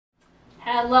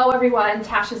Hello everyone,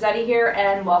 Tasha Zeddy here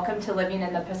and welcome to Living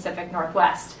in the Pacific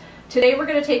Northwest. Today we're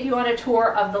going to take you on a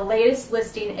tour of the latest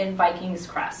listing in Vikings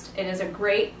Crest. It is a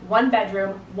great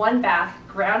 1-bedroom, 1-bath,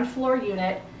 ground floor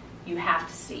unit you have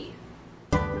to see.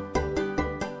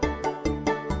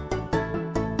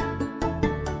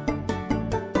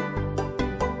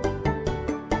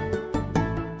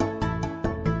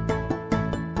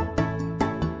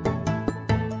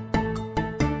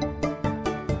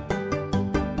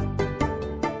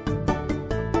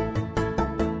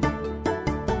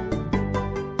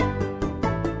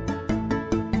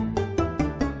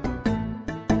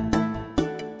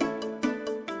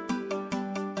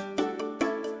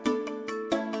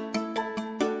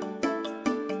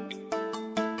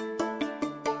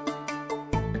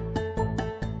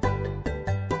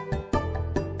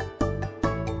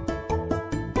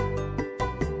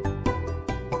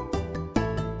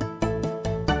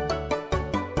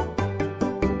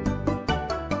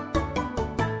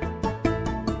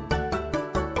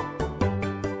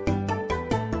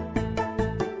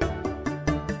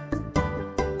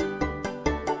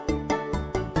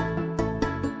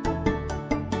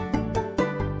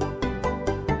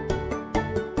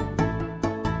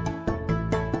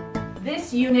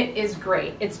 This unit is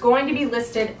great. It's going to be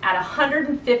listed at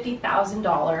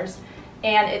 $150,000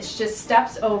 and it's just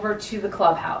steps over to the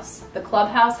clubhouse. The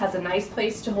clubhouse has a nice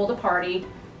place to hold a party,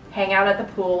 hang out at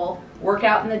the pool, work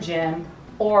out in the gym,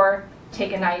 or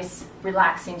take a nice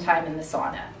relaxing time in the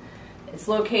sauna. It's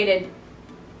located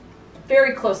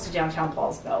very close to Downtown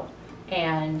Poulsbo,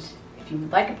 and if you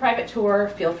would like a private tour,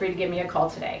 feel free to give me a call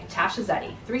today. Tasha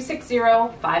Zeddy,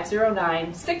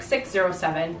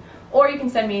 360-509-6607, or you can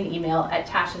send me an email at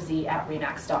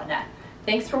tashaz@remax.net.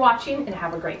 Thanks for watching and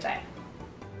have a great day.